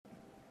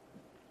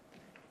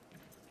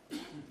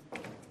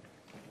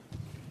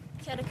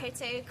Kia ora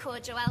koutou, ko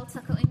Joelle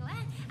toko ingoa.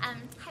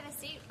 Have a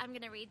seat. I'm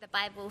going to read the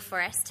Bible for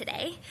us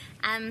today.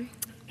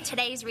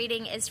 Today's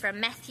reading is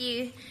from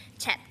Matthew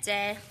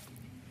chapter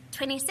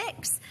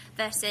 26,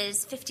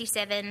 verses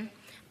 57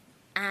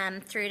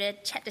 through to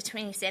chapter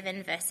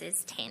 27,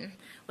 verses 10,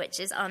 which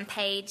is on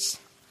page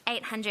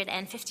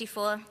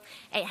 854,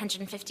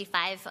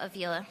 855 of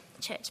your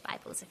church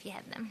Bibles, if you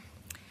have them.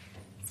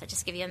 So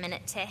just give you a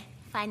minute to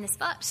find the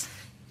spot.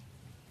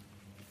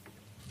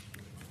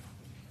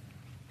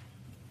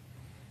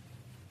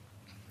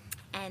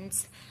 And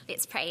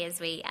let's pray as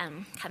we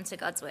come to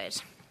God's word.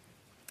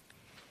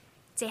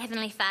 Dear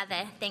Heavenly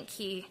Father, thank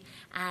you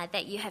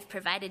that you have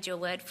provided your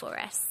word for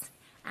us.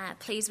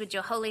 Please would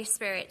your Holy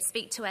Spirit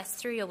speak to us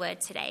through your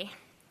word today.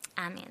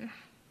 Amen.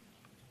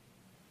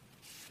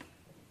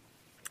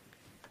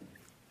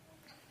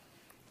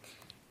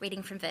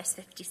 Reading from verse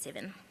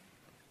 57.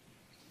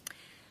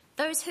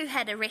 Those who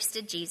had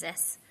arrested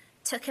Jesus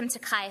took him to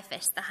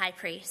Caiaphas, the high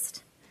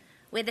priest,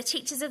 where the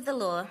teachers of the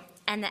law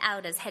and the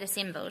elders had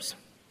assembled.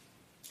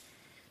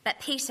 But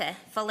Peter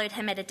followed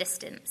him at a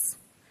distance,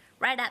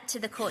 right up to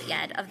the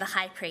courtyard of the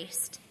high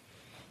priest.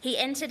 He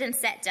entered and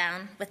sat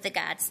down with the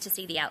guards to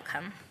see the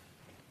outcome.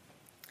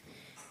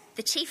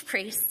 The chief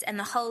priests and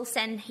the whole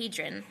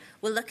Sanhedrin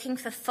were looking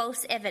for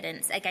false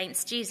evidence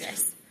against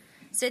Jesus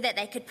so that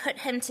they could put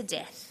him to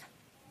death.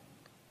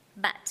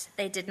 But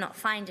they did not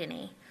find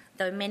any,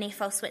 though many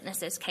false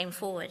witnesses came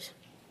forward.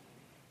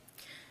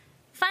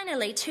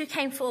 Finally, two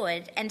came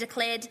forward and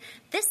declared,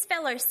 "This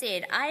fellow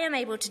said, 'I am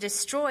able to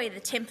destroy the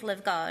temple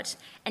of God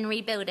and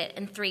rebuild it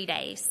in 3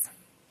 days.'"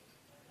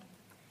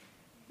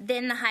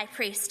 Then the high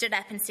priest stood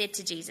up and said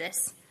to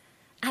Jesus,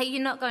 "Are you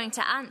not going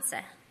to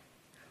answer?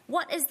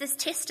 What is this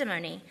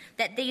testimony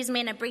that these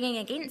men are bringing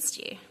against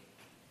you?"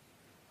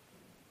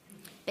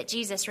 But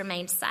Jesus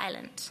remained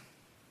silent.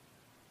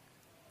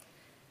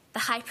 The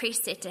high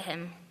priest said to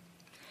him,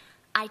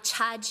 "I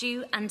charge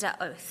you under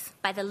oath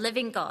by the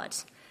living God.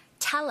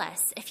 Tell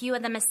us if you are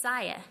the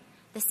Messiah,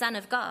 the Son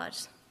of God."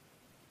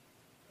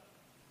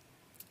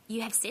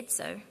 "You have said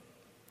so,"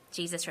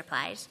 Jesus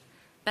replied.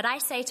 "But I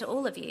say to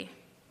all of you,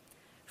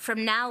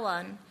 from now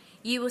on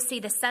you will see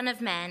the Son of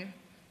Man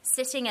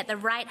sitting at the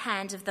right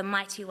hand of the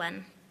Mighty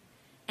One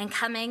and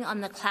coming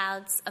on the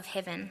clouds of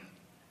heaven."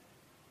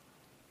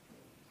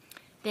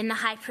 Then the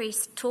high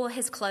priest tore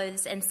his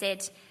clothes and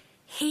said,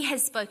 "He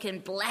has spoken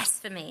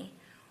blasphemy.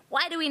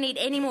 Why do we need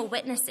any more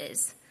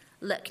witnesses?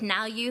 Look,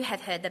 now you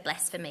have heard the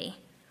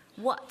blasphemy.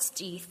 What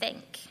do you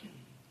think?"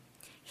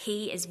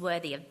 "He is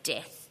worthy of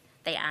death,"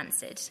 they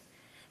answered.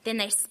 Then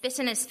they spit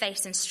in his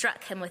face and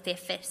struck him with their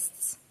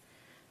fists.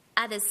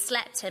 Others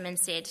slapped him and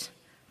said,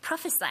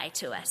 "Prophesy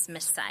to us,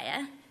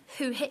 Messiah.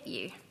 Who hit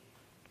you?"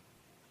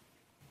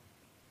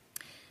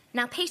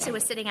 Now Peter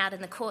was sitting out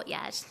in the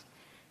courtyard,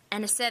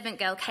 and a servant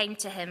girl came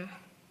to him.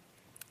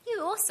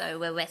 "You also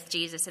were with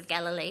Jesus of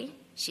Galilee,"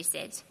 she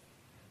said.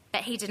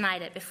 But he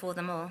denied it before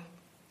them all.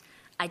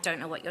 "I don't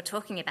know what you're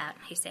talking about,"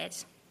 he said.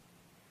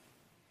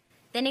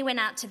 Then he went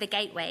out to the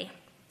gateway,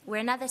 where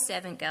another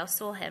servant girl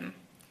saw him,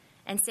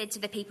 and said to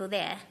the people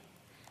there,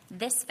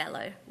 "This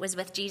fellow was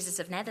with Jesus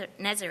of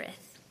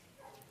Nazareth."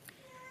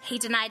 He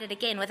denied it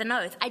again with an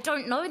oath, "I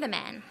don't know the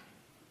man."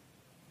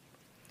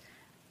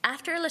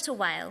 After a little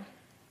while,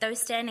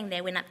 those standing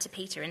there went up to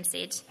Peter and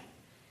said,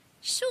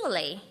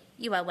 "Surely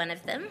you are one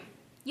of them.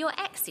 Your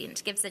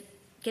accent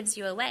gives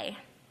you away."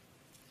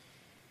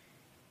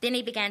 Then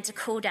he began to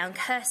call down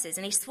curses,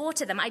 and he swore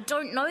to them, "I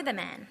don't know the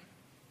man."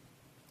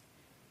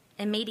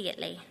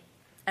 Immediately,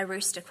 a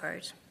rooster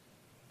crowed.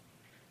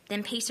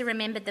 Then Peter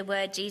remembered the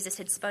word Jesus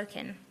had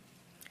spoken,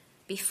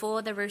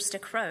 "Before the rooster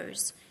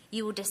crows,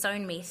 you will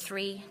disown me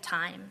 3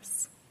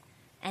 times."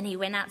 And he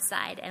went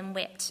outside and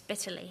wept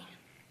bitterly.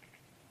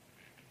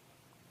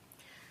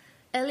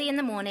 Early in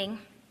the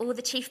morning, all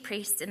the chief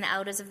priests and the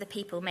elders of the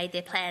people made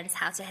their plans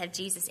how to have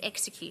Jesus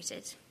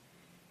executed.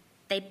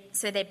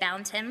 So they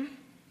bound him,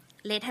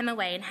 led him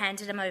away, and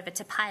handed him over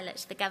to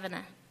Pilate, the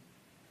governor.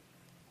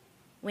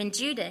 When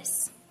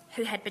Judas,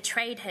 who had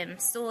betrayed him,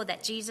 saw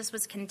that Jesus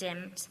was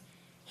condemned,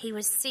 he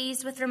was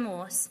seized with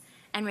remorse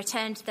and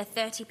returned the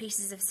 30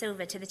 pieces of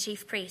silver to the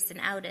chief priests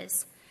and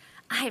elders.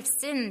 "I have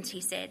sinned,"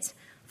 he said,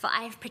 "for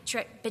I have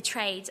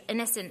betrayed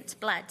innocent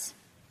blood."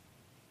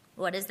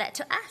 "What is that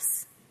to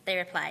us?" they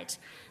replied.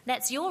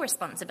 "That's your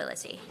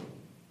responsibility."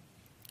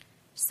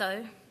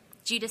 So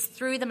Judas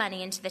threw the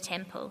money into the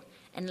temple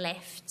and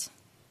left.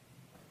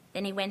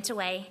 Then he went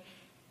away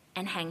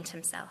and hanged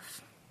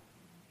himself.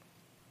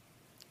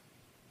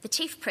 The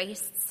chief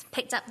priests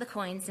picked up the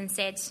coins and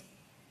said,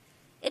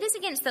 "It is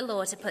against the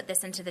law to put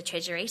this into the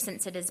treasury,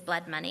 since it is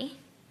blood money."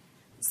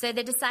 So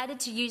they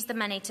decided to use the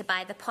money to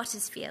buy the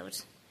potter's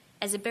field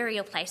as a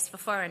burial place for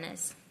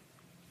foreigners.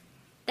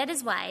 That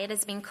is why it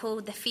has been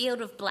called the Field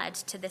of Blood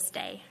to this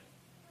day.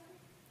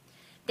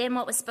 Then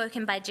what was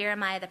spoken by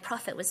Jeremiah the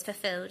prophet was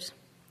fulfilled.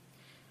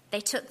 They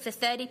took the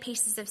 30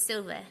 pieces of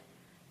silver,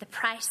 the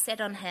price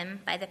set on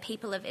him by the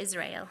people of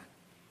Israel,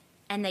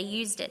 and they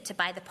used it to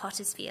buy the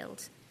potter's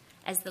field,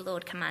 as the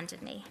Lord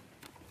commanded me.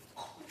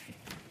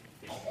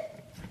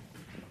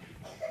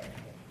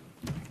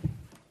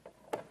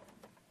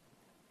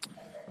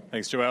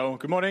 Thanks, Joel.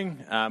 Good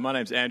morning. My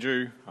name's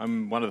Andrew.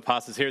 I'm one of the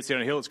pastors here at City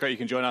on a Hill. It's great you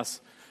can join us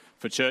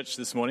for church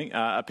this morning.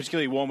 A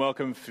particularly warm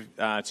welcome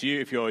to you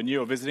if you're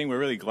new or visiting. We're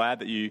really glad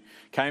that you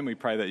came. We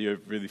pray that you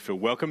really feel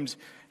welcomed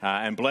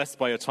and blessed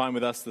by your time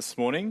with us this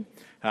morning.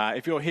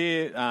 If you're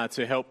here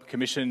to help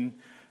commission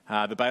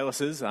the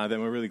Baylisses, then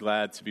we're really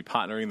glad to be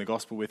partnering the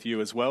gospel with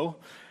you as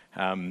well.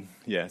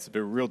 It's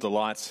been a real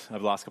delight over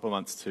the last couple of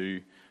months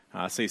to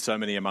see so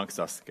many amongst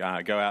us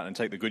go out and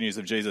take the good news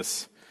of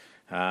Jesus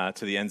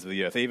to the ends of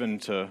the earth, even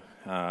to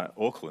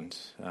Auckland,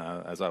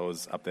 as I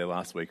was up there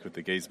last week with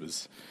the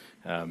Giesbers,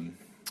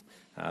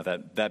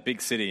 that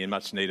big city in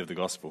much need of the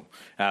gospel.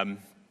 We're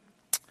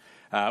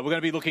going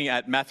to be looking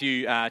at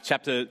Matthew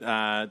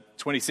chapter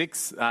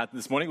 26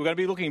 this morning. We're going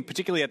to be looking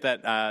particularly at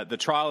that the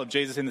trial of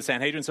Jesus in the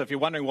Sanhedrin. So if you're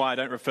wondering why I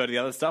don't refer to the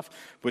other stuff,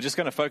 we're just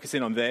going to focus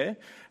in on there.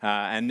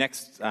 And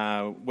next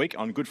week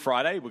on Good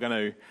Friday, we're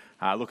going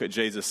to look at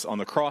Jesus on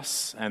the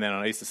cross, and then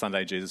on Easter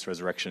Sunday, Jesus'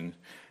 resurrection.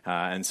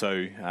 And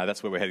so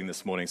that's where we're heading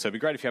this morning. So it'd be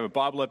great if you have a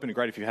Bible open. It'd be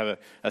great if you have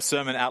a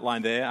sermon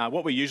outlined there.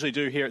 What we usually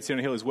do here at City on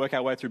a Hill is work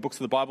our way through books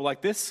of the Bible like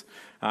this,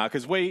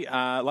 because we,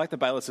 like the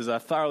Baylisses, are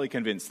thoroughly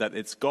convinced that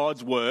it's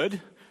God's word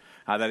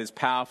that is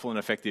powerful and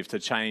effective to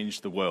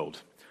change the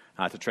world,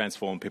 to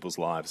transform people's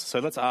lives. So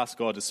let's ask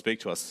God to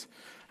speak to us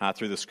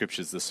through the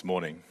scriptures this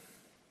morning.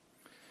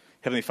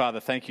 Heavenly Father,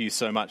 thank you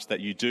so much that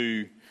you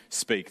do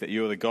speak, that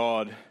you are the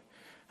God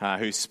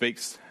who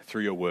speaks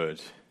through your word.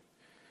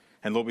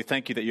 And Lord, we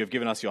thank you that you have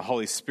given us your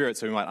Holy Spirit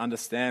so we might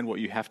understand what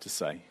you have to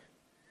say.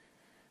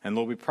 And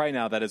Lord, we pray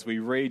now that as we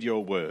read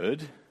your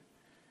word,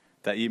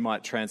 that you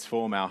might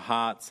transform our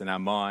hearts and our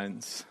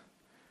minds,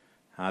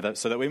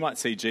 so that we might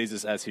see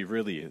Jesus as he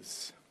really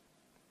is.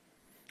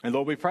 And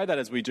Lord, we pray that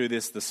as we do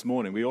this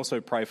morning, we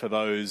also pray for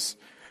those,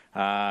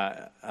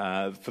 for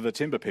the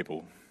timber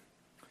people,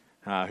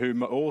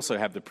 who also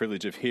have the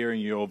privilege of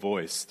hearing your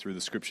voice through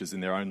the scriptures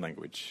in their own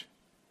language.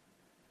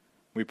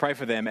 We pray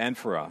for them and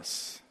for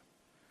us,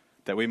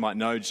 that we might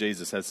know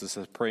Jesus as the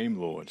supreme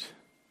Lord,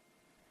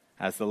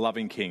 as the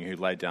loving King who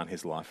laid down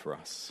his life for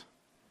us.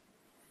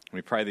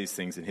 We pray these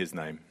things in his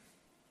name.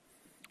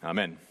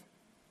 Amen.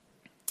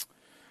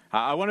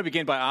 I want to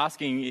begin by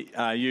asking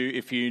you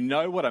if you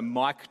know what a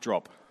mic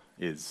drop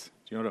is.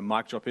 Do you know what a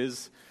mic drop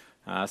is?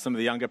 Some of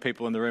the younger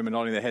people in the room are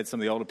nodding their heads.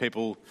 Some of the older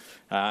people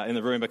in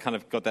the room have kind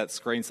of got that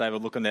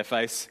screensaver look on their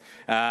face.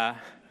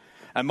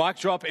 A mic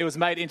drop, it was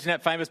made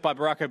internet famous by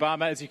Barack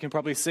Obama, as you can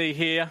probably see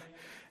here.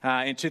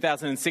 In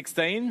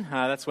 2016,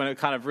 that's when it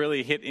kind of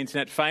really hit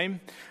internet fame.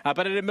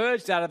 But it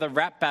emerged out of the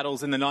rap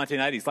battles in the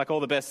 1980s, like all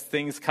the best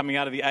things coming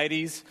out of the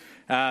 80s.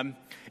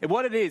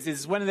 What it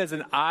is when there's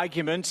an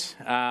argument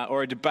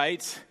or a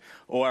debate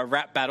or a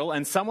rap battle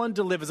and someone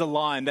delivers a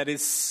line that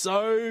is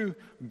so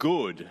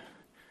good,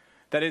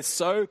 that is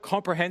so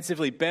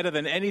comprehensively better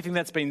than anything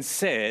that's been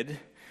said,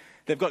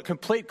 they've got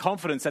complete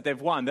confidence that they've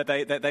won, that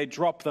they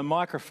drop the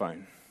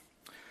microphone.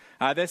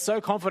 They're so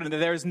confident that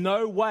there is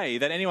no way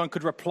that anyone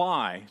could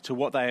reply to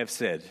what they have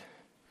said.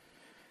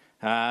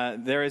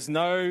 There is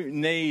no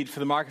need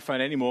for the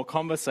microphone anymore.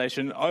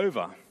 Conversation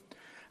over.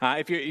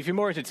 If you're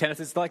more into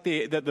tennis, it's like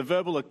the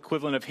verbal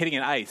equivalent of hitting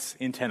an ace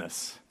in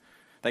tennis.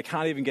 They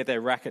can't even get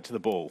their racket to the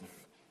ball.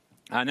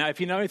 Now, if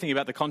you know anything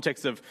about the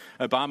context of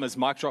Obama's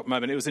mic drop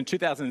moment, it was in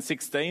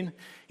 2016.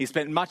 He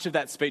spent much of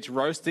that speech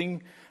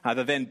roasting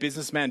the then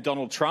businessman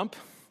Donald Trump,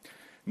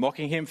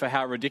 mocking him for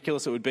how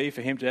ridiculous it would be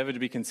for him to ever to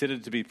be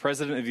considered to be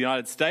president of the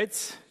United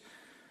States,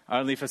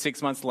 only for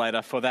 6 months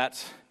later for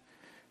that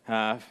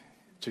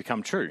to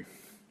come true.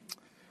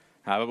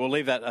 But we'll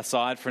leave that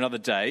aside for another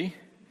day.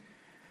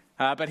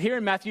 But here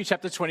in Matthew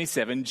chapter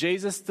 27,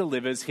 Jesus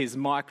delivers his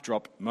mic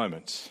drop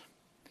moment.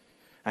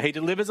 He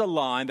delivers a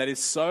line that is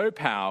so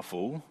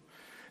powerful,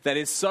 that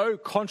is so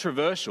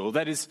controversial,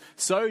 that is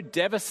so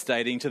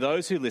devastating to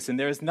those who listen,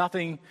 there is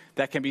nothing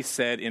that can be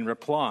said in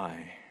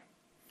reply.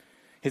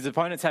 His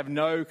opponents have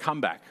no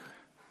comeback.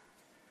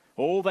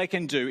 All they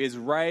can do is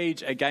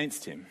rage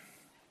against him.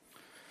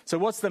 So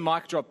what's the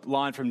mic drop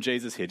line from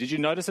Jesus here? Did you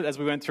notice it as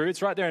we went through?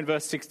 It's right there in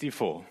verse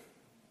 64.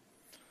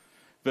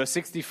 Verse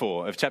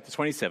 64 of chapter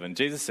 27,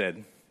 Jesus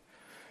said,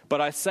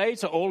 "But I say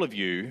to all of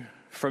you,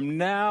 from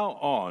now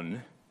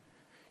on,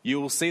 you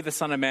will see the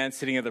Son of Man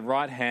sitting at the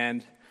right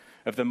hand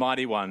of the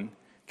Mighty One,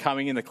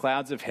 coming in the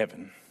clouds of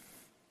heaven."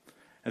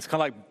 It's kind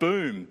of like,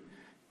 boom.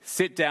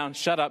 Sit down,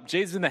 shut up,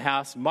 Jesus in the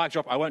house, mic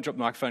drop. I won't drop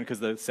the microphone because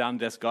the sound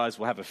desk guys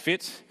will have a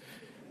fit.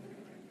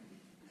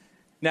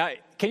 Now,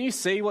 can you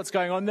see what's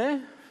going on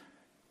there?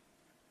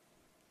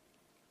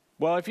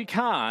 Well, if you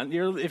can't,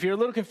 if you're a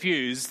little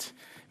confused,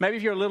 maybe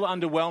if you're a little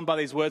underwhelmed by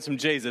these words from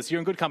Jesus, you're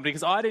in good company,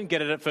 because I didn't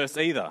get it at first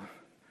either.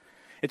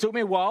 It took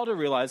me a while to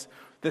realize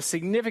the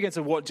significance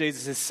of what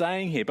Jesus is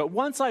saying here. But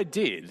once I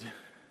did,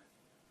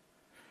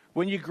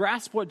 when you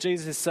grasp what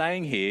Jesus is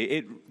saying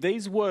here,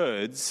 these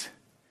words,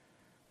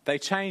 they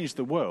change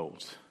the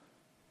world.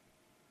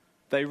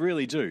 They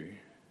really do.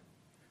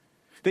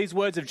 These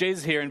words of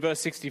Jesus here in verse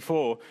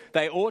 64,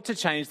 they ought to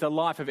change the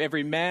life of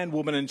every man,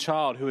 woman and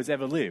child who has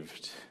ever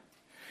lived.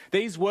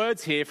 These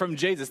words here from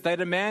Jesus, they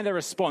demand a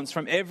response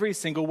from every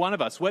single one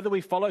of us, whether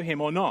we follow him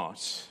or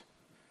not.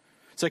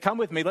 So come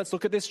with me, let's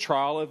look at this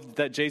trial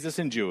that Jesus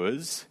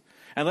endures,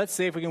 and let's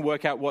see if we can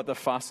work out what the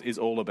fuss is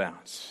all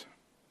about.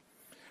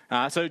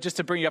 So just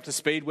to bring you up to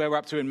speed, where we're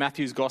up to in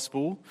Matthew's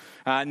Gospel.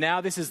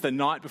 Now this is the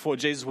night before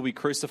Jesus will be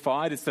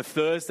crucified. It's the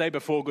Thursday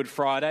before Good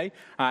Friday.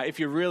 If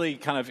you're really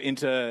kind of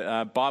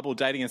into Bible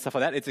dating and stuff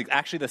like that, it's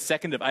actually the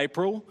 2nd of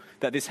April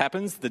that this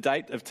happens, the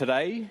date of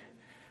today,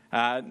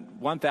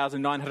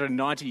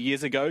 1,990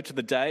 years ago to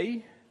the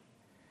day.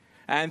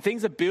 And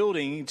things are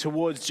building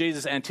towards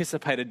Jesus'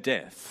 anticipated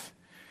death.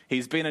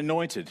 He's been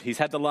anointed. He's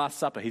had the Last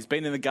Supper. He's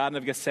been in the Garden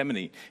of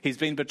Gethsemane. He's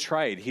been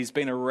betrayed. He's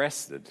been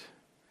arrested.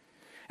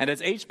 And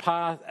as each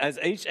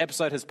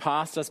episode has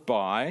passed us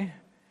by,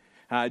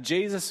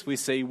 Jesus, we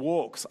see,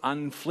 walks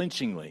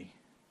unflinchingly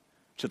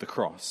to the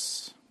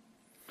cross.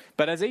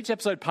 But as each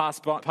episode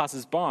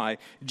passes by,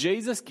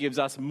 Jesus gives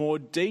us more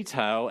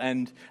detail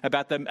and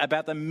about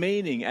the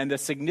meaning and the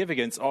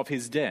significance of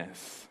his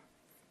death.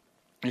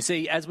 You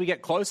see, as we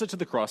get closer to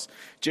the cross,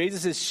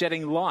 Jesus is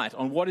shedding light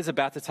on what is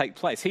about to take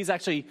place.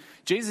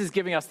 Jesus is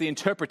giving us the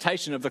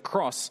interpretation of the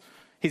cross.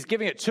 He's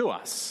giving it to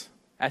us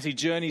as he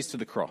journeys to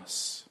the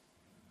cross.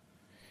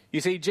 You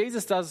see,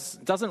 Jesus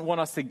doesn't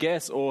want us to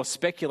guess or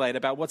speculate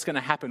about what's going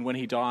to happen when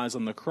he dies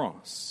on the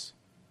cross.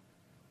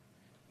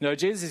 No,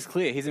 Jesus is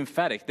clear. He's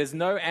emphatic. There's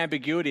no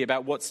ambiguity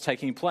about what's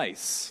taking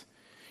place.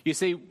 You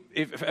see,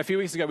 a few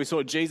weeks ago we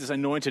saw Jesus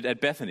anointed at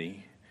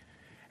Bethany.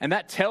 And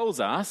that tells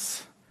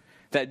us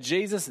that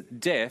Jesus'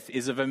 death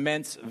is of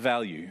immense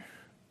value.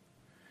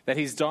 That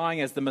he's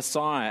dying as the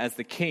Messiah, as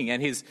the King.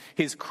 And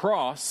his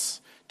cross,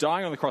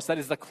 dying on the cross, that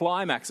is the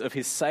climax of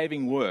his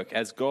saving work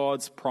as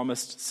God's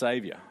promised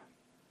Saviour.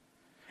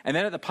 And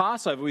then at the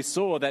Passover, we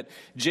saw that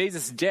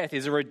Jesus' death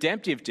is a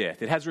redemptive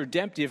death. It has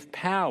redemptive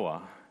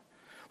power.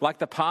 Like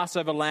the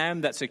Passover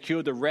lamb that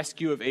secured the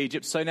rescue of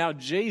Egypt, so now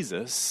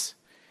Jesus,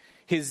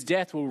 his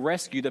death will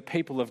rescue the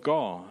people of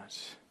God.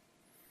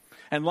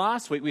 And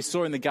last week we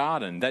saw in the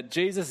garden that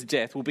Jesus'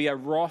 death will be a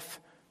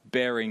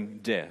wrath-bearing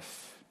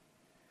death.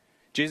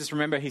 Jesus,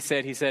 remember, he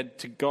said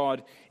to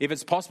God, "If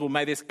it's possible,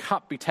 may this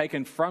cup be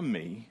taken from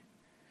me,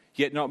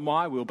 yet not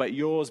my will, but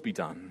yours be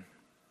done."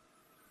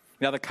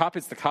 Now the cup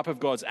is the cup of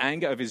God's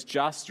anger, of his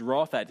just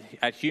wrath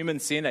at human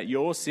sin, at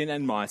your sin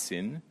and my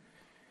sin.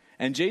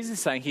 And Jesus is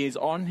saying he is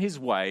on his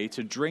way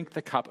to drink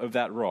the cup of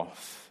that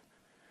wrath,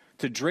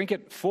 to drink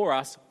it for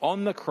us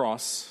on the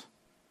cross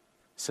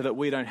so that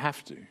we don't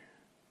have to.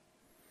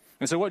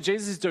 And so what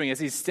Jesus is doing is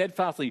he's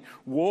steadfastly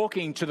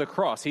walking to the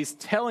cross. He's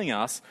telling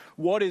us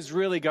what is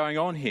really going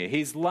on here.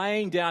 He's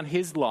laying down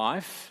his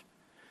life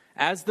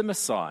as the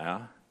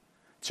Messiah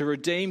to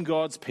redeem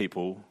God's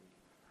people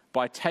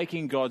by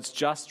taking God's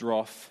just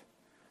wrath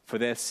for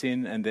their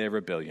sin and their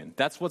rebellion.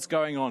 That's what's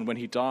going on when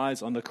he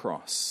dies on the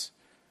cross.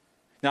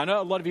 Now, I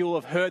know a lot of you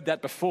will have heard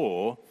that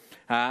before,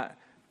 but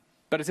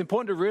it's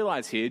important to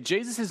realize here,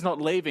 Jesus is not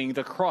leaving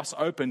the cross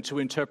open to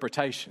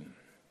interpretation.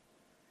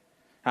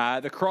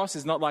 The cross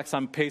is not like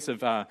some piece of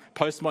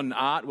postmodern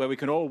art where we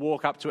can all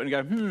walk up to it and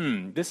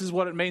go, this is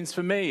what it means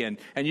for me, and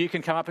you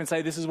can come up and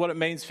say, this is what it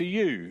means for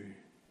you.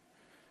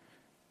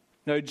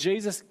 No,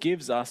 Jesus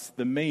gives us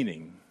the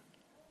meaning.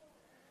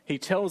 He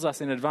tells us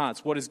in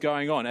advance what is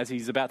going on as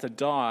he's about to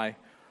die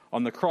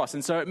on the cross.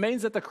 And so it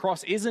means that the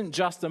cross isn't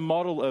just a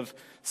model of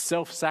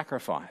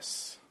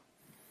self-sacrifice.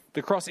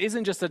 The cross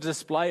isn't just a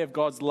display of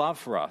God's love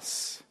for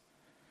us.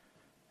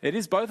 It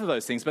is both of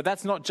those things, but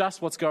that's not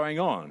just what's going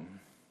on.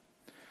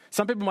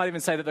 Some people might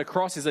even say that the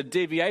cross is a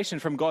deviation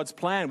from God's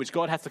plan, which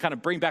God has to kind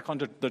of bring back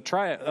onto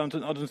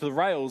the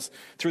rails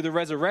through the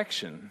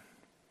resurrection.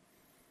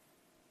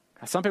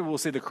 Some people will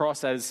see the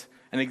cross as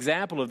an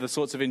example of the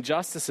sorts of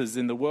injustices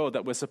in the world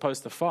that we're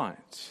supposed to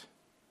fight.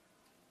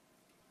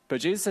 But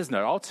Jesus says,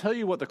 no, I'll tell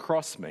you what the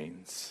cross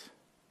means.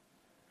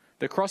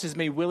 The cross is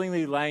me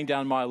willingly laying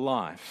down my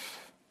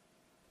life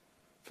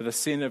for the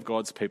sin of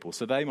God's people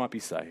so they might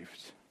be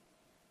saved.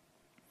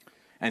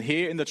 And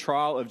here in the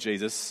trial of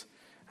Jesus,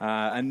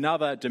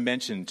 another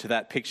dimension to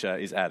that picture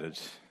is added.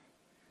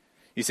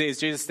 You see, as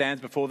Jesus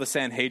stands before the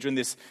Sanhedrin,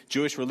 this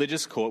Jewish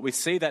religious court, we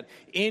see that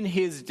in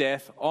his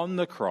death on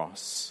the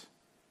cross,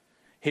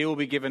 he will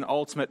be given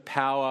ultimate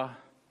power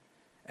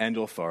and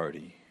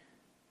authority.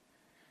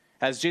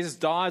 As Jesus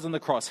dies on the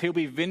cross, he'll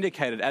be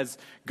vindicated as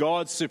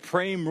God's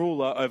supreme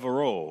ruler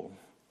over all.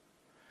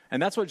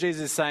 And that's what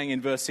Jesus is saying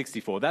in verse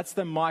 64. That's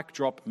the mic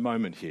drop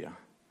moment here.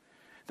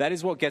 That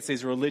is what gets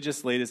these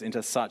religious leaders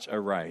into such a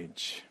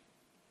rage.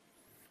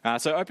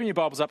 So open your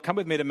Bibles up. Come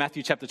with me to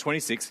Matthew chapter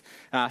 26,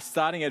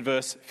 starting at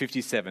verse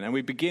 57. And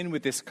we begin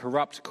with this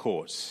corrupt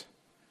court.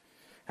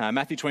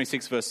 Matthew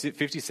 26, verse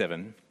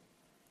 57.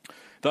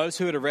 Those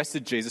who had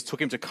arrested Jesus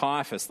took him to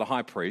Caiaphas, the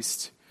high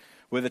priest,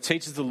 where the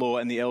teachers of the law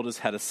and the elders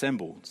had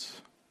assembled.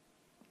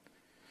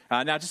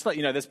 Now, just to let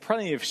you know, there's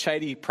plenty of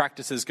shady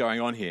practices going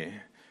on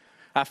here.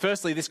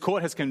 Firstly, this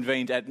court has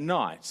convened at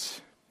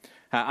night.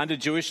 Under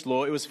Jewish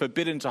law, it was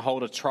forbidden to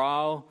hold a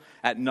trial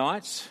at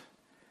night.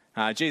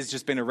 Jesus has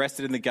just been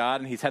arrested in the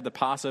garden. He's had the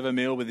Passover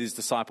meal with his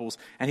disciples,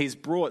 and he's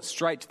brought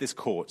straight to this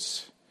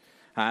court.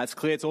 It's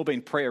clear it's all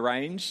been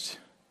prearranged.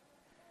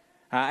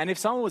 And if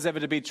someone was ever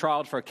to be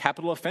trialed for a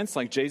capital offence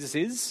like Jesus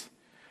is,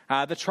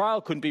 the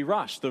trial couldn't be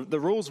rushed. The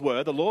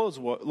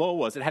law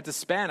was it had to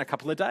span a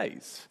couple of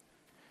days.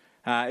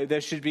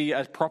 There should be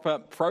a proper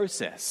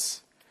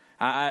process,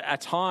 a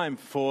time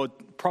for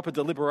proper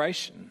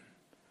deliberation.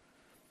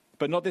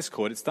 But not this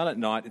court. It's done at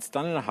night. It's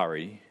done in a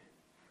hurry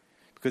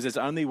because there's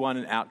only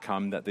one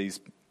outcome that these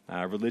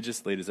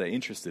religious leaders are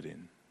interested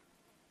in.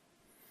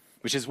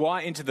 Which is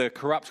why into the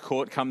corrupt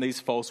court come these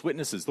false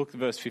witnesses. Look at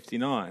verse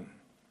 59.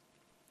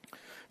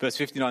 Verse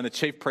 59, the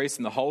chief priests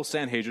and the whole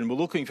Sanhedrin were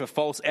looking for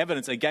false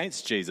evidence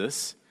against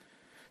Jesus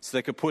so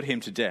they could put him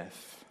to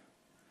death.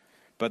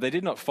 But they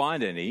did not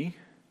find any,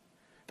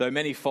 though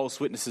many false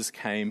witnesses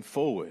came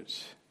forward.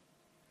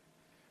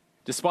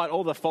 Despite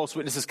all the false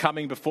witnesses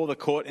coming before the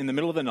court in the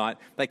middle of the night,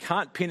 they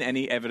can't pin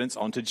any evidence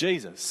onto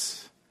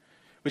Jesus,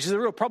 which is a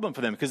real problem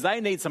for them because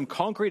they need some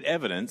concrete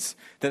evidence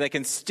that they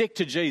can stick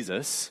to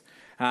Jesus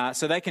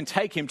so they can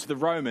take him to the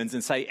Romans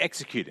and say,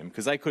 execute him,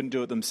 because they couldn't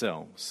do it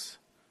themselves.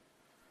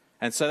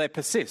 And so they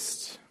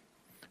persist.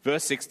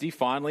 Verse 60,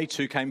 finally,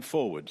 two came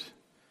forward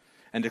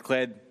and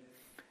declared,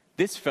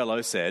 this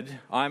fellow said,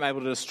 I am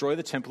able to destroy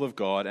the temple of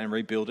God and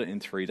rebuild it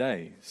in 3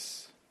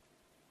 days.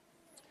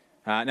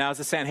 Now, as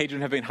the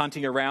Sanhedrin have been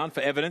hunting around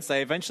for evidence,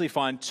 they eventually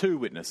find two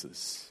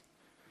witnesses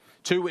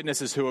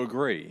who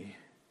agree.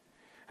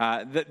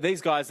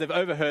 These guys, they've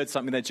overheard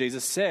something that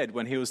Jesus said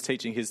when he was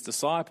teaching his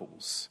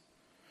disciples.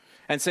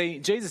 And see,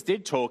 Jesus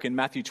did talk in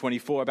Matthew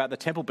 24 about the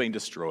temple being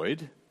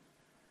destroyed.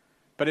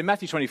 But in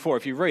Matthew 24,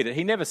 if you read it,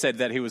 he never said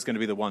that he was going to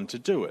be the one to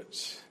do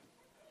it.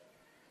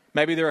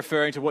 Maybe they're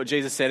referring to what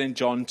Jesus said in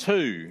John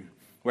 2,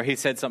 where he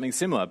said something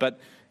similar. But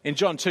in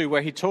John 2,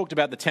 where he talked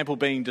about the temple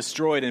being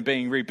destroyed and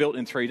being rebuilt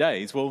in 3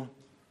 days, well,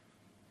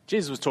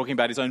 Jesus was talking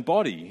about his own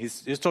body. He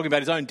was talking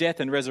about his own death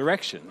and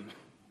resurrection.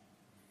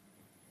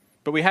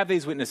 But we have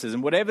these witnesses,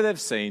 and whatever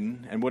they've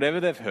seen and whatever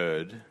they've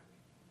heard,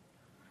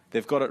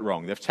 they've got it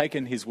wrong. They've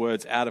taken his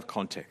words out of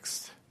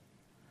context.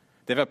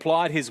 They've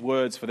applied his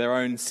words for their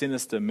own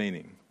sinister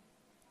meaning.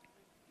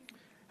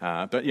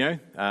 But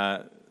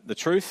the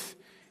truth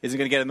isn't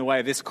going to get in the way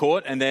of this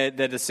court and their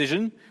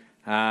decision.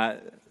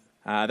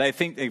 They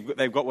think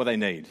they've got what they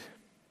need.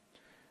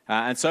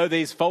 And so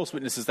these false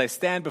witnesses, they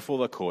stand before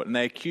the court and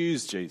they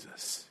accuse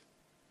Jesus.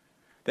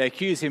 They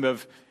accuse him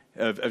of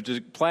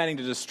planning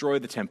to destroy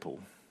the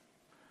temple.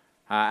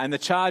 And the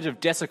charge of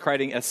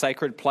desecrating a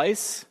sacred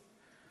place,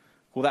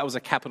 well, that was a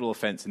capital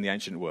offence in the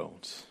ancient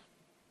world.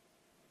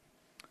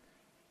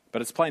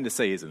 But it's plain to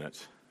see, isn't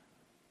it?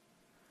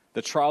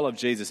 The trial of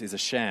Jesus is a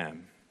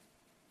sham.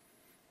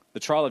 The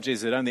trial of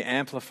Jesus, it only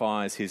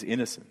amplifies his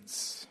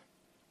innocence.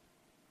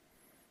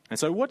 And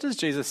so what does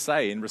Jesus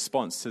say in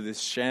response to this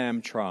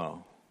sham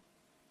trial?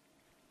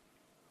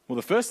 Well,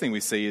 the first thing we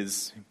see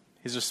is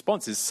his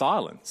response is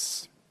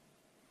silence.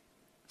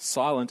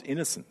 Silent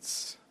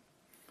innocence.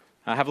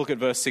 Have a look at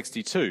verse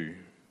 62.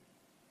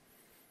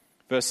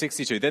 Verse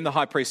 62, then the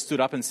high priest stood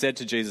up and said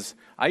to Jesus,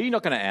 are you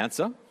not going to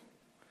answer?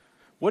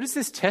 What is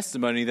this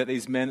testimony that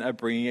these men are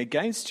bringing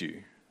against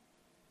you?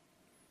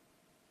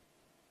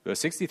 Verse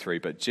 63,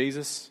 but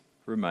Jesus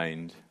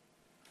remained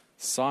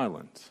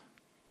silent.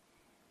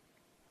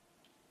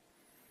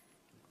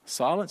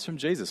 Silence from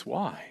Jesus.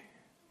 Why?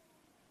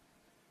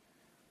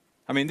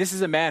 I mean, this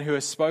is a man who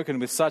has spoken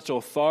with such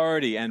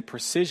authority and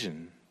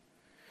precision.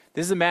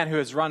 This is a man who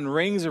has run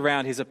rings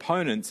around his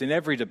opponents in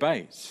every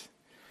debate.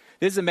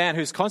 This is a man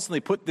who's constantly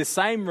put the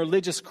same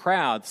religious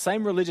crowd,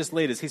 same religious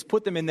leaders, he's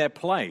put them in their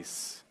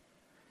place.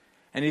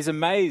 And he's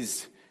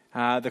amazed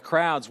the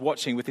crowds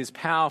watching with his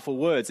powerful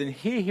words. And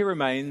here he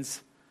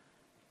remains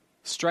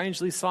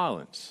strangely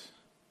silent.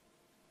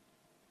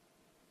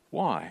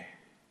 Why?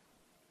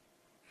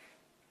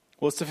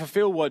 Well, it's to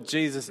fulfill what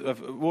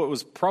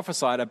was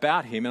prophesied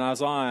about him in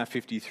Isaiah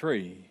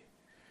 53.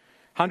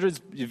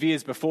 Hundreds of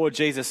years before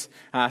Jesus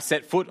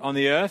set foot on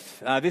the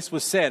earth, this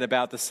was said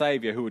about the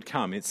Saviour who would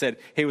come. It said,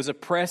 he was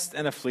oppressed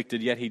and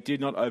afflicted, yet he did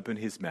not open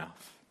his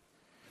mouth.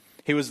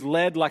 He was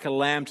led like a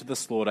lamb to the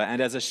slaughter,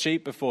 and as a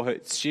sheep before her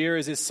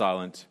shearers is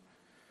silent,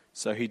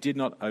 so he did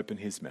not open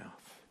his mouth.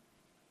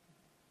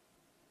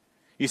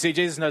 You see,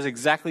 Jesus knows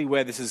exactly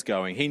where this is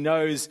going. He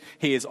knows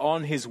he is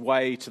on his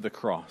way to the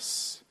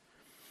cross.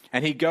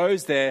 And he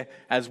goes there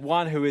as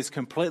one who is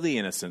completely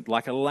innocent,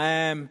 like a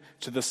lamb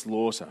to the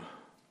slaughter.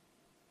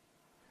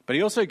 But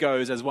he also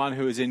goes as one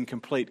who is in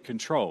complete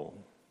control.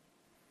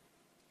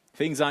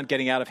 Things aren't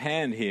getting out of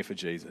hand here for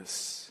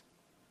Jesus.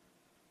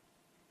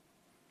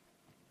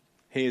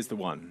 He is the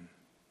one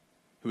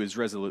who is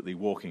resolutely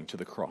walking to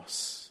the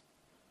cross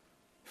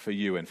for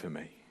you and for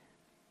me.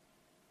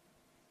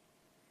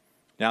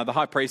 Now, the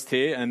high priest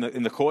here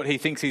in the court, he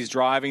thinks he's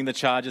driving the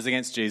charges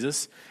against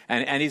Jesus,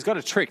 and he's got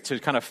a trick to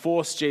kind of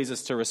force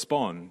Jesus to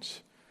respond.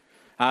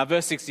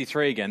 Verse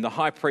 63 again, the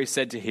high priest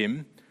said to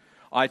him,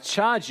 I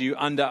charge you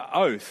under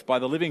oath by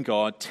the living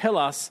God, tell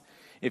us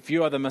if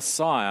you are the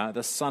Messiah,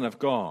 the Son of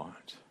God.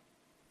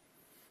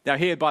 Now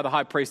here by the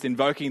high priest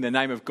invoking the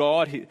name of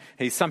God,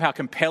 he's somehow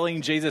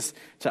compelling Jesus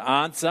to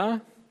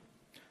answer,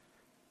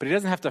 but he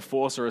doesn't have to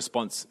force a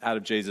response out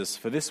of Jesus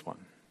for this one.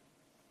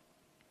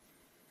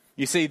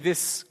 You see,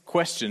 this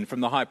question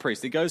from the high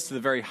priest, it goes to the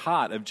very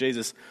heart of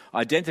Jesus'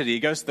 identity. It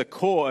goes to the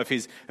core of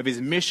his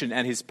mission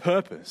and his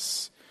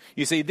purpose.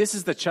 You see, this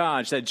is the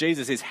charge that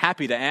Jesus is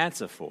happy to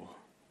answer for.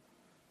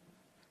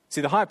 See,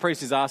 the high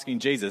priest is asking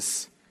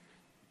Jesus,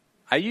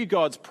 are you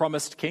God's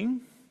promised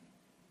king?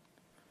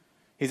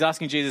 He's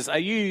asking Jesus, are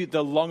you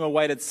the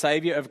long-awaited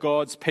saviour of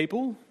God's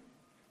people?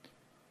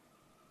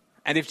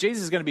 And if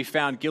Jesus is going to be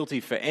found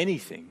guilty for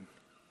anything,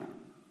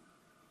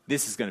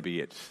 this is going to be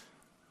it.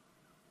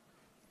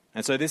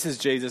 And so this is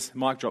Jesus'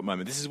 mic drop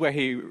moment. This is where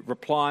he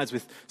replies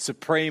with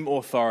supreme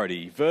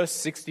authority. Verse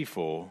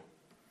 64,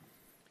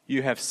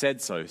 you have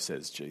said so,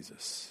 says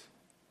Jesus.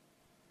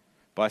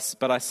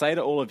 But I say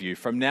to all of you,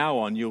 from now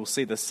on you will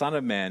see the Son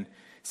of Man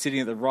sitting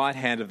at the right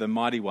hand of the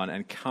Mighty One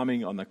and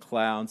coming on the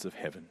clouds of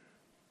heaven.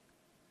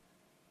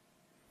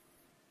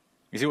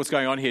 You see what's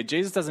going on here?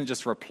 Jesus doesn't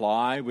just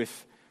reply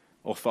with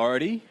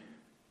authority.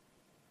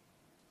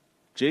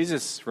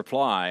 Jesus'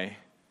 reply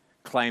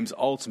claims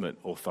ultimate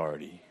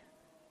authority.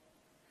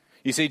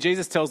 You see,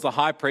 Jesus tells the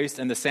high priest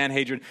and the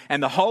Sanhedrin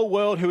and the whole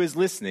world who is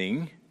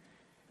listening,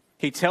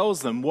 he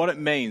tells them what it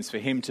means for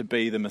him to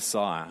be the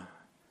Messiah,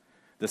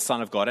 the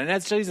Son of God. And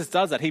as Jesus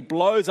does that, he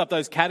blows up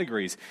those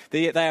categories.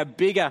 They are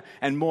bigger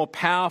and more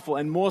powerful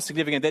and more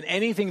significant than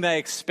anything they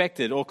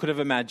expected or could have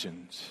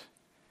imagined.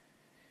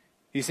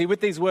 You see,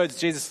 with these words,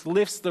 Jesus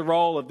lifts the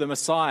role of the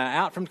Messiah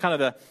out from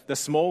kind of the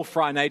small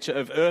fry nature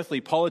of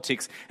earthly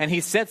politics, and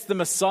he sets the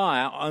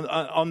Messiah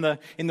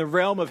in the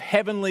realm of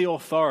heavenly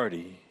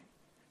authority.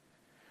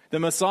 The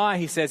Messiah,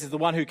 he says, is the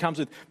one who comes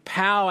with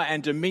power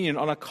and dominion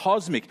on a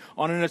cosmic,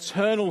 on an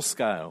eternal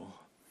scale.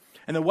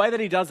 And the way that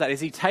he does that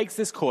is he takes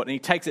this court and he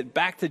takes it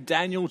back to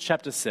Daniel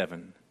chapter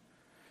 7.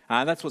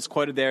 That's what's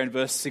quoted there in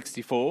verse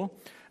 64.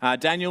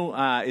 Daniel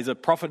is a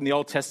prophet in the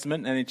Old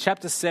Testament, and in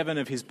chapter 7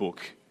 of his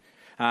book,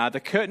 the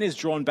curtain is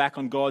drawn back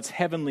on God's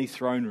heavenly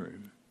throne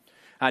room.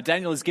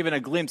 Daniel is given a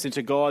glimpse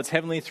into God's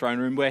heavenly throne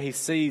room where he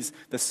sees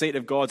the seat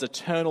of God's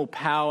eternal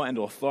power and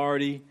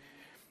authority.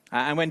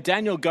 And when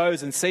Daniel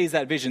goes and sees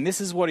that vision, this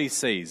is what he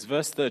sees.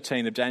 Verse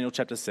 13 of Daniel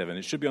chapter 7.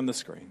 It should be on the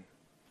screen.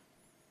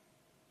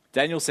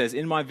 Daniel says,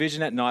 in my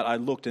vision at night I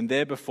looked, and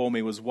there before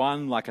me was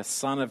one like a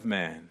son of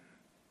man,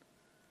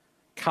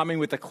 coming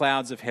with the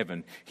clouds of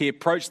heaven. He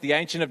approached the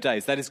Ancient of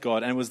Days, that is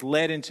God, and was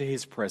led into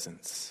his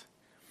presence.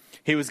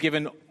 He was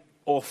given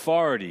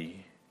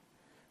authority,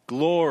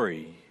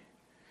 glory,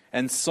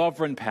 and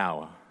sovereign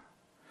power.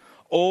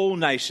 All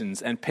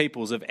nations and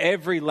peoples of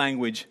every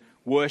language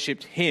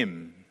worshipped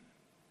him.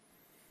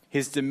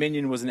 His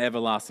dominion was an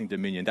everlasting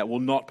dominion that will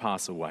not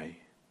pass away,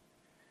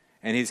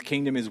 and his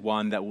kingdom is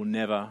one that will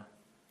never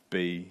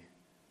be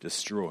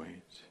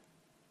destroyed.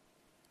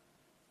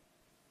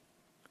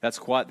 That's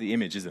quite the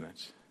image, isn't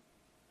it?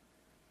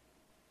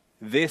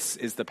 This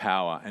is the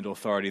power and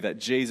authority that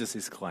Jesus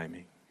is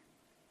claiming.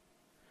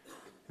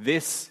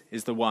 This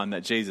is the one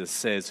that Jesus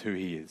says who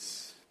he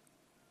is.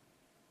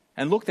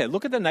 And look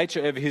at the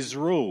nature of his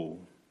rule.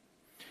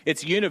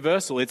 It's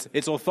universal,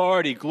 it's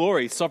authority,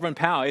 glory, sovereign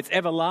power. It's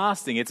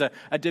everlasting. It's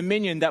a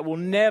dominion that will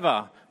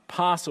never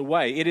pass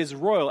away. It is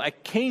royal, a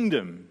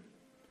kingdom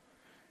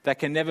that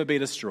can never be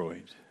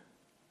destroyed.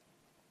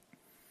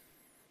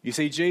 You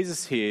see,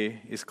 Jesus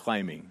here is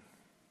claiming.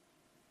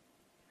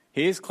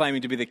 He is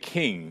claiming to be the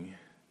king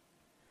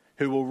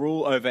who will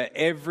rule over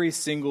every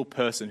single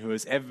person who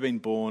has ever been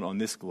born on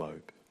this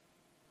globe.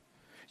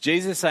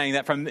 Jesus is saying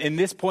that from in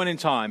this point in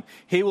time,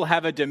 he will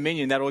have a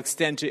dominion that will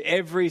extend to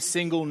every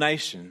single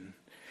nation,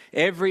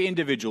 every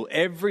individual,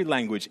 every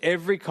language,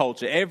 every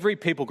culture, every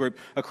people group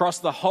across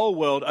the whole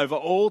world over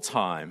all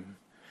time.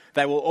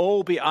 They will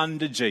all be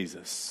under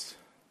Jesus.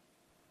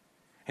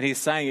 And he's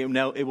saying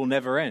it will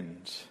never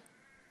end.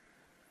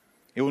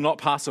 It will not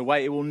pass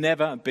away. It will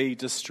never be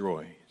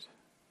destroyed.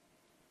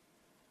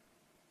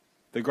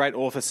 The great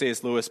author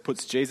C.S. Lewis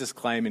puts Jesus'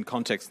 claim in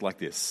context like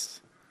this.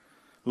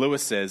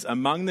 Lewis says,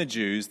 among the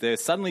Jews, there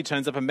suddenly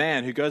turns up a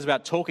man who goes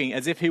about talking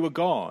as if he were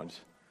God.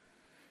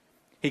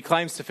 He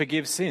claims to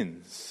forgive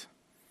sins.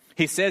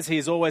 He says he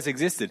has always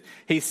existed.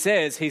 He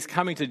says he's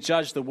coming to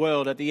judge the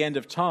world at the end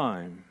of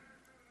time.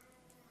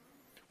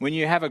 When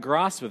you have a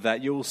grasp of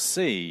that, you'll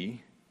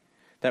see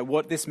that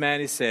what this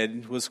man has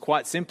said was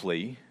quite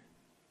simply,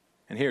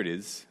 and here it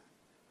is,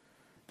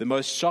 the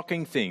most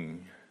shocking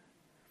thing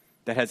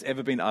that has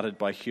ever been uttered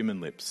by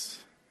human lips.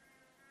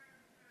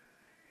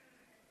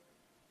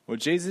 What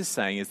Jesus is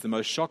saying is the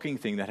most shocking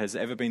thing that has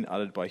ever been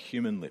uttered by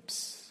human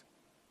lips.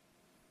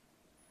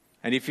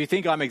 And if you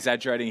think I'm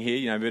exaggerating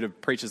here, a bit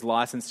of preacher's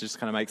license to just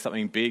kind of make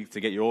something big to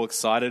get you all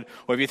excited,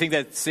 or if you think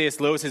that C.S.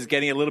 Lewis is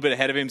getting a little bit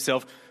ahead of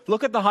himself,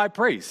 look at the high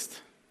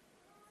priest.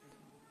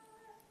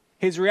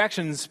 His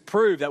reactions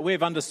prove that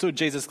we've understood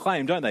Jesus'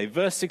 claim, don't they?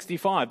 Verse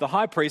 65, the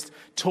high priest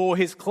tore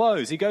his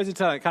clothes. He goes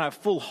into kind of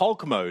full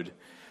Hulk mode.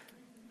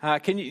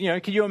 Can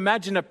you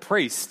imagine a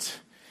priest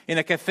in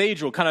a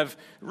cathedral, kind of,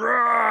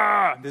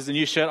 "Rah!" There's a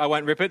new shirt, I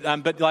won't rip it,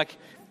 but like,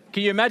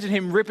 can you imagine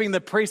him ripping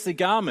the priestly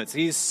garments?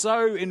 He is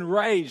so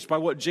enraged by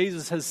what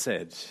Jesus has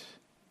said.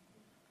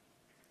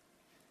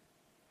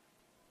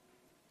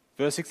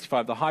 Verse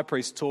 65, the high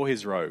priest tore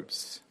his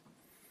robes,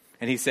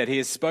 and he said, "He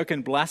has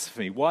spoken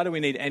blasphemy. Why do we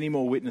need any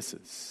more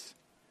witnesses?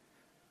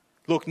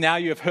 Look, now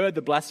you have heard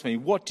the blasphemy.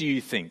 What do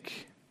you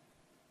think?"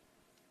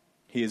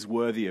 "He is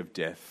worthy of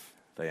death,"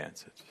 they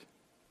answered.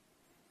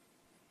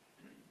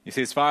 You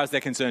see, as far as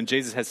they're concerned,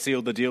 Jesus has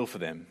sealed the deal for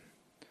them.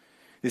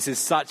 This is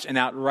such an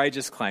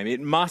outrageous claim. It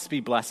must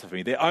be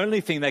blasphemy. The only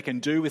thing they can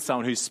do with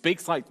someone who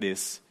speaks like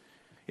this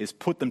is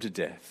put them to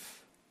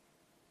death.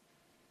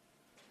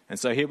 And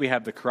so here we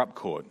have the corrupt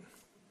court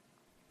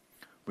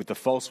with the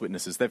false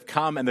witnesses. They've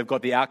come and they've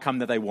got the outcome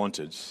that they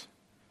wanted.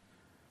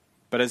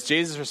 But as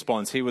Jesus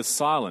responds, he was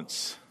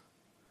silent.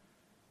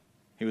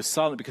 He was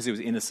silent because he was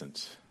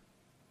innocent,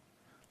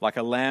 like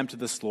a lamb to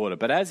the slaughter.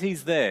 But as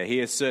he's there, he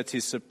asserts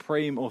his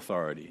supreme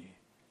authority,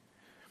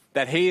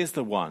 that he is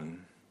the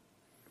one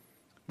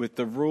with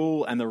the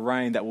rule and the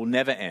reign that will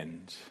never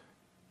end.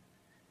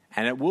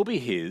 And it will be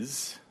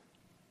his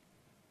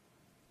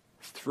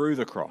through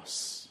the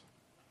cross.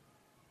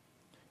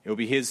 It will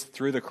be his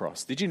through the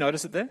cross. Did you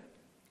notice it there?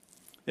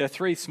 There are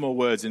three small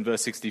words in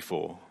verse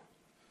 64.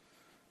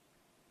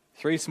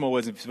 Three small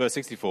words in verse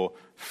 64.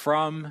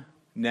 From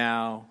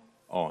now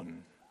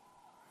on.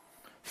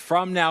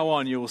 From now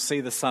on, you will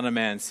see the Son of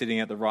Man sitting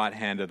at the right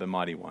hand of the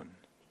Mighty One.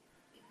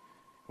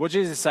 What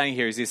Jesus is saying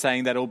here is he's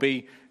saying that it will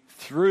be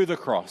through the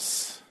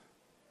cross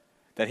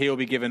that he will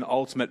be given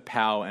ultimate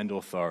power and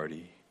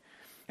authority.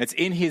 It's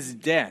in his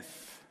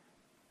death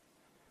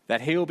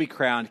that he will be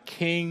crowned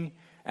king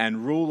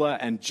and ruler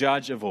and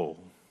judge of all.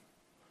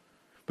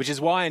 Which is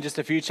why in just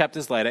a few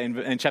chapters later,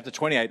 in chapter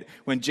 28,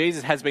 when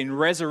Jesus has been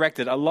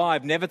resurrected,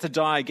 alive, never to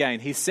die again,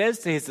 he says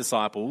to his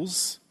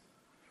disciples,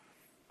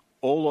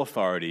 "All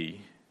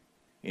authority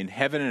in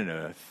heaven and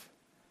earth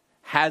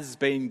has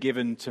been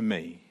given to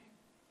me."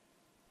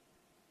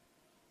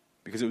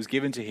 Because it was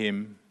given to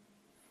him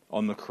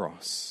on the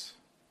cross.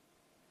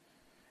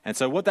 And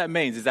so what that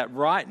means is that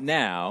right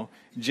now,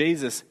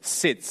 Jesus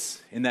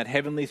sits in that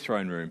heavenly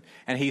throne room,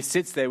 and he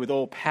sits there with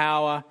all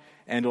power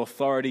and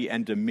authority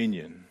and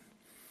dominion.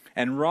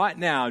 And right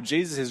now,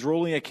 Jesus is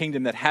ruling a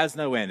kingdom that has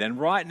no end. And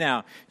right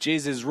now,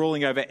 Jesus is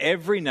ruling over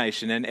every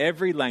nation and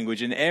every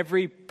language and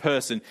every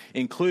person,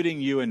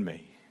 including you and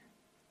me.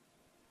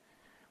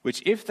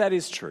 Which, if that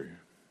is true,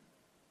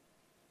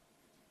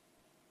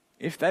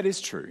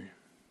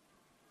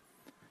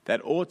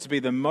 that ought to be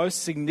the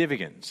most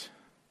significant,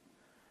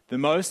 the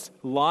most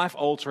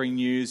life-altering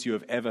news you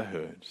have ever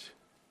heard.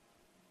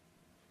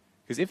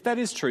 Because if that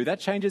is true, that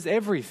changes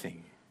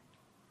everything.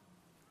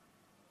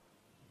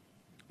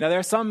 Now, there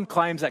are some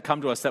claims that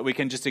come to us that we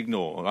can just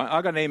ignore.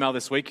 I got an email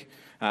this week.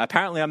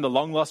 Apparently, I'm the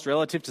long-lost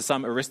relative to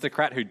some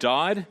aristocrat who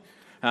died.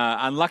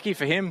 Unlucky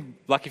for him,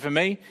 lucky for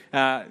me,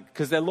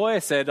 because their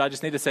lawyer said I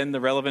just need to send the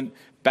relevant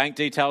bank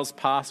details,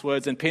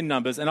 passwords, and PIN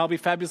numbers, and I'll be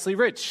fabulously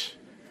rich.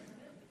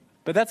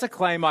 But that's a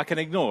claim I can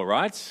ignore,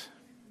 right?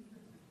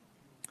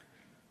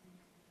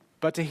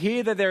 But to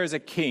hear that there is a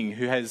king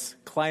who has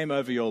claim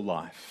over your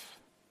life,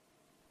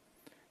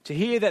 to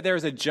hear that there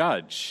is a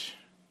judge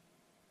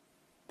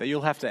that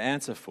you'll have to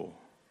answer for,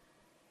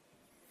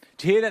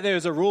 to hear that there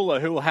is a ruler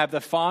who will have the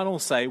final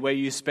say where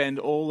you spend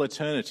all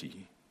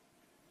eternity,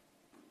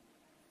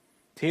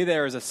 to hear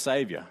there is a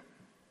Saviour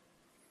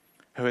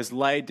who has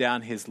laid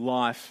down his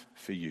life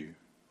for you.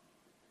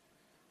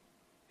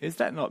 Is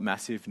that not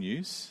massive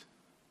news?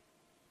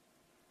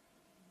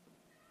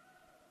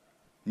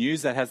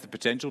 News that has the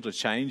potential to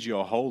change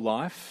your whole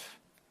life?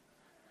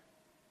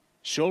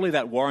 Surely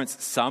that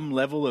warrants some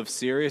level of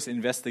serious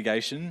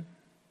investigation.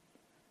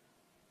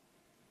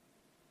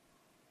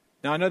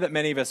 Now, I know that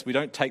many of us, we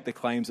don't take the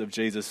claims of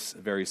Jesus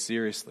very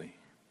seriously.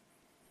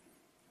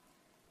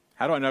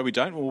 How do I know we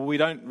don't? Well, we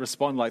don't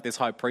respond like this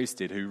high priest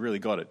did, who really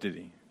got it, did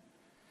he?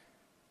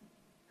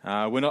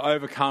 We're not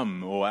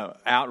overcome or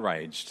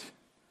outraged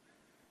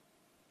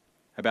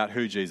about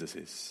who Jesus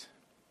is.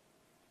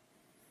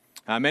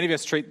 Many of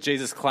us treat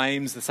Jesus'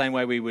 claims the same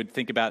way we would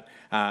think about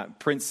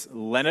Prince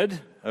Leonard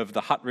of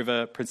the Hutt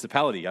River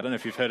Principality. I don't know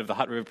if you've heard of the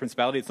Hutt River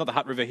Principality. It's not the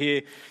Hutt River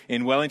here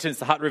in Wellington. It's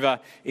the Hutt River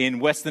in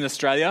Western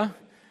Australia.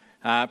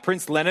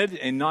 Prince Leonard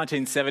in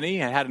 1970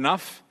 had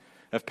enough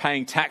of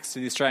paying tax to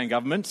the Australian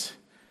government.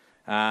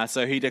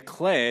 So he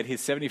declared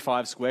his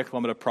 75 square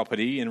kilometre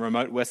property in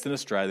remote Western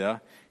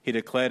Australia, he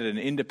declared it an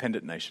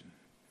independent nation.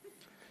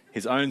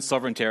 His own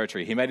sovereign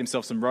territory. He made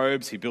himself some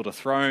robes, he built a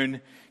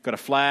throne, got a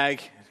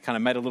flag, kind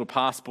of made a little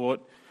passport,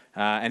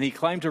 and he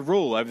claimed to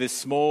rule over this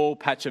small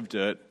patch of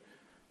dirt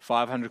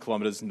 500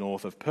 kilometres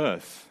north of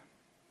Perth.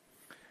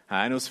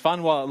 And it was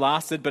fun while it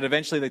lasted, but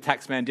eventually the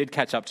taxman did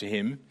catch up to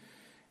him,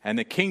 and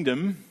the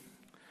kingdom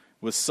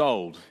was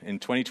sold in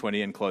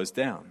 2020 and closed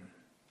down.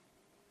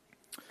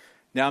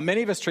 Now,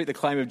 many of us treat the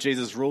claim of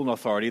Jesus' rule and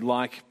authority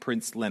like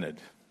Prince Leonard.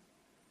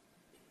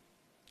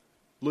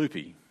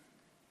 Loopy.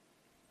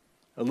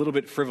 A little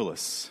bit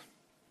frivolous.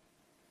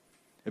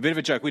 A bit of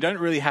a joke. We don't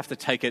really have to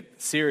take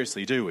it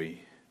seriously, do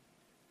we?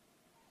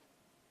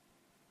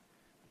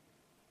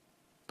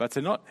 But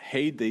to not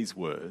heed these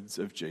words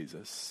of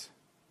Jesus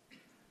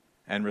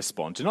and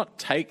respond, to not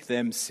take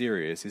them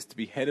serious, is to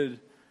be headed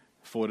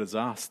for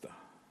disaster.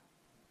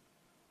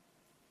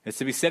 It's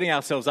to be setting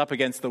ourselves up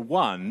against the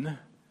one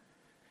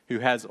who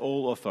has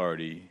all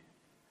authority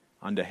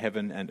under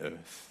heaven and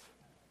earth.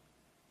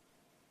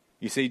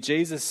 You see,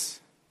 Jesus,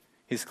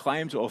 his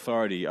claim to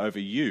authority over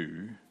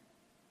you,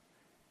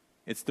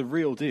 it's the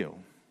real deal.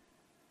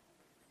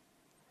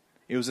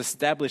 It was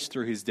established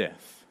through his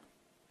death.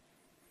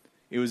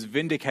 It was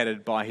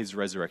vindicated by his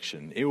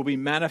resurrection. It will be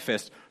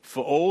manifest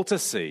for all to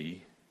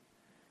see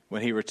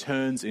when he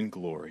returns in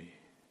glory.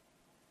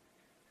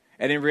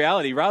 And in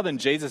reality, rather than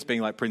Jesus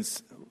being like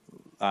Prince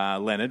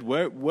Leonard,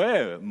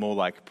 we're more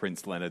like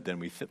Prince Leonard than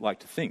we like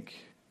to think.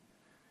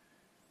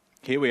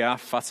 Here we are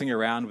fussing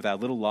around with our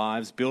little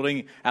lives,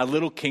 building our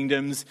little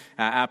kingdoms,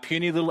 our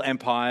puny little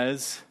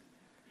empires,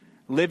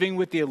 living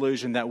with the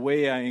illusion that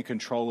we are in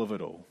control of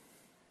it all.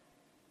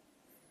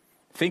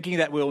 Thinking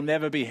that we'll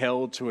never be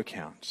held to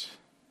account.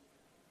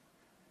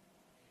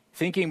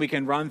 Thinking we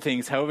can run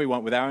things however we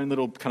want with our own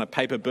little kind of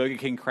paper Burger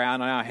King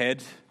crown on our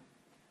head.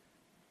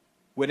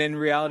 When in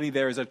reality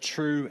there is a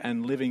true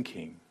and living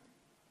king.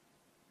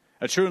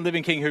 A true and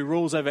living king who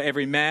rules over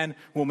every man,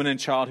 woman and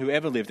child who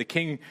ever lived. A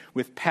king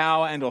with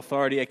power and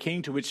authority. A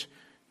king to which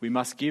we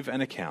must give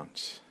an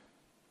account.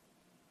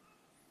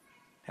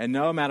 And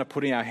no amount of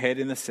putting our head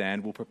in the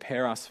sand will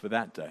prepare us for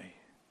that day.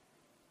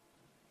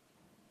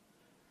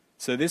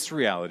 So this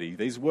reality,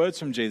 these words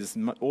from Jesus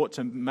ought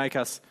to make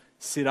us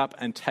sit up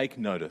and take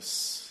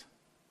notice.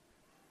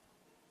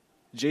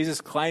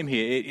 Jesus' claim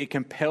here, it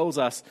compels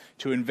us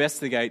to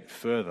investigate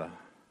further.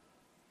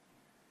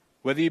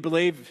 Whether you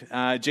believe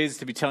Jesus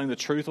to be telling the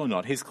truth or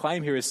not, his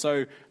claim here is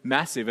so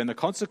massive and the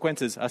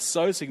consequences are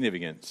so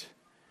significant,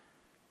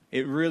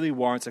 it really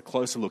warrants a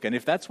closer look. And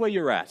if that's where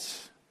you're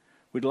at,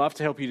 we'd love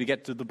to help you to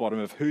get to the bottom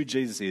of who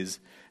Jesus is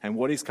and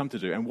what he's come to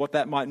do and what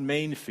that might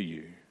mean for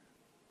you.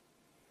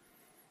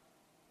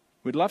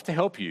 We'd love to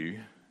help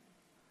you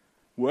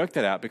work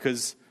that out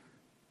because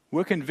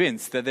we're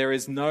convinced that there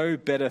is no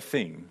better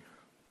thing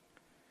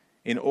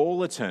in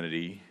all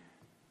eternity.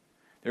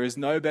 There is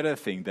no better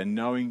thing than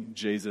knowing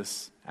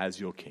Jesus as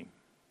your King.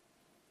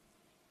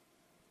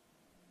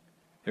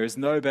 There is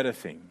no better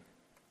thing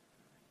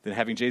than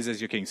having Jesus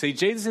as your King. See,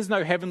 Jesus is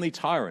no heavenly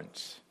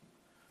tyrant.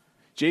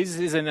 Jesus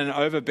isn't an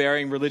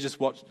overbearing religious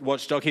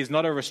watchdog. He's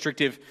not a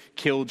restrictive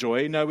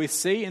killjoy. No, we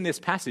see in this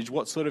passage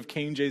what sort of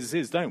King Jesus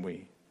is, don't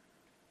we?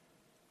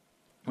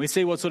 We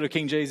see what sort of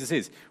King Jesus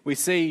is. We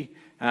see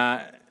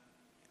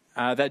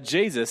that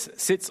Jesus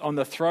sits on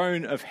the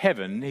throne of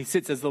heaven. He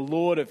sits as the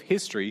Lord of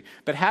history.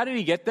 But how did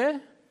he get there?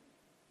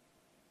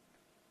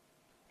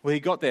 Well, he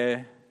got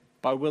there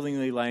by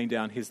willingly laying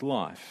down his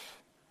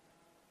life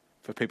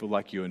for people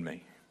like you and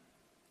me.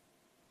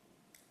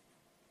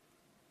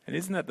 And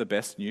isn't that the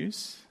best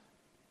news?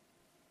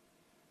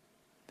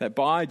 That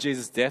by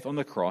Jesus' death on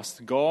the cross,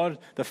 God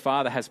the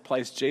Father has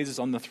placed Jesus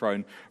on the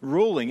throne,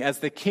 ruling as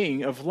the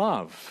King of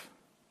love.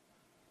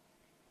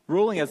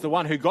 Ruling as the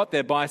one who got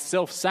there by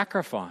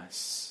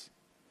self-sacrifice.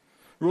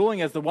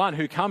 Ruling as the one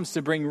who comes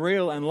to bring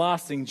real and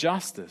lasting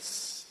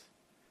justice.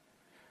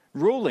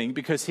 Ruling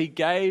because he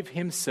gave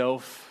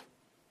himself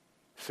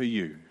for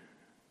you.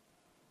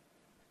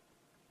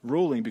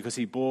 Ruling because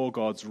he bore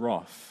God's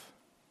wrath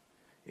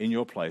in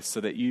your place so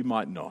that you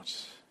might not.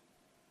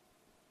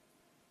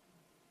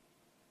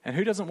 And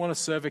who doesn't want to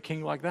serve a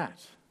king like that?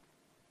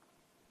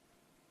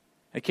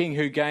 A king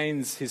who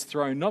gains his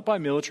throne not by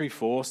military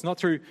force, not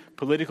through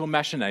political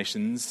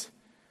machinations,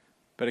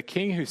 but a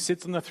king who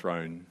sits on the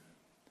throne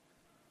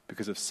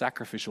because of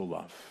sacrificial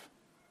love.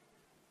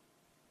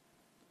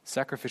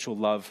 Sacrificial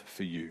love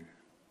for you.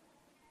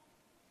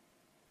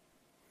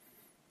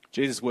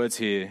 Jesus' words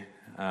here,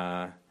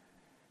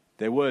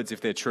 they're words, if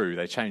they're true,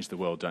 they change the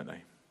world, don't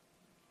they?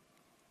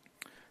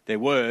 They're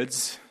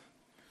words,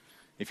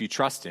 if you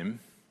trust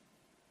him,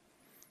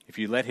 if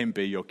you let him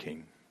be your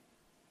king,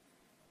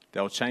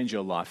 they'll change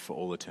your life for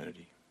all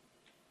eternity.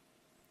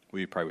 Will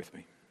you pray with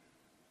me?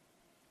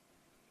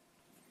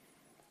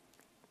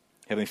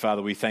 Heavenly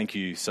Father, we thank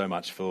you so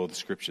much for the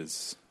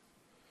scriptures,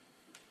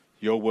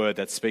 your word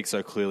that speaks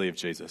so clearly of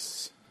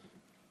Jesus.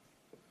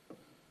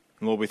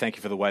 And Lord, we thank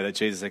you for the way that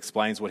Jesus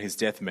explains what his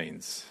death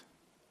means,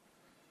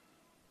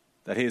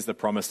 that he is the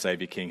promised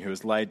Saviour King who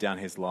has laid down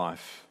his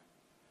life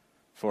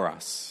for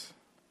us.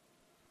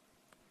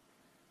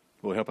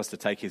 Lord, help us to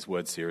take his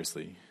word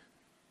seriously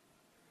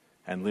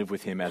and live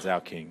with him as our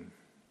King,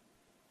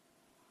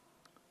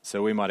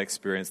 so we might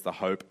experience the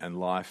hope and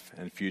life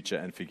and future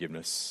and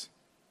forgiveness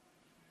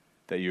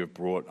that you have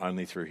brought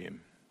only through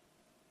him.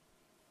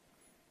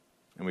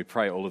 And we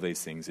pray all of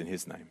these things in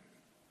his name.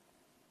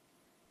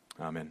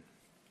 Amen.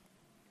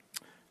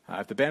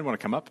 If the band want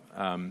to come up,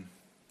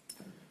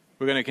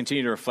 we're going to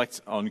continue to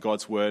reflect on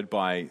God's word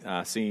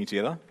by singing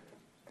together.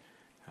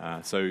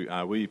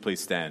 So will you please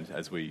stand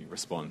as we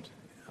respond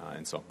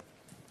in song?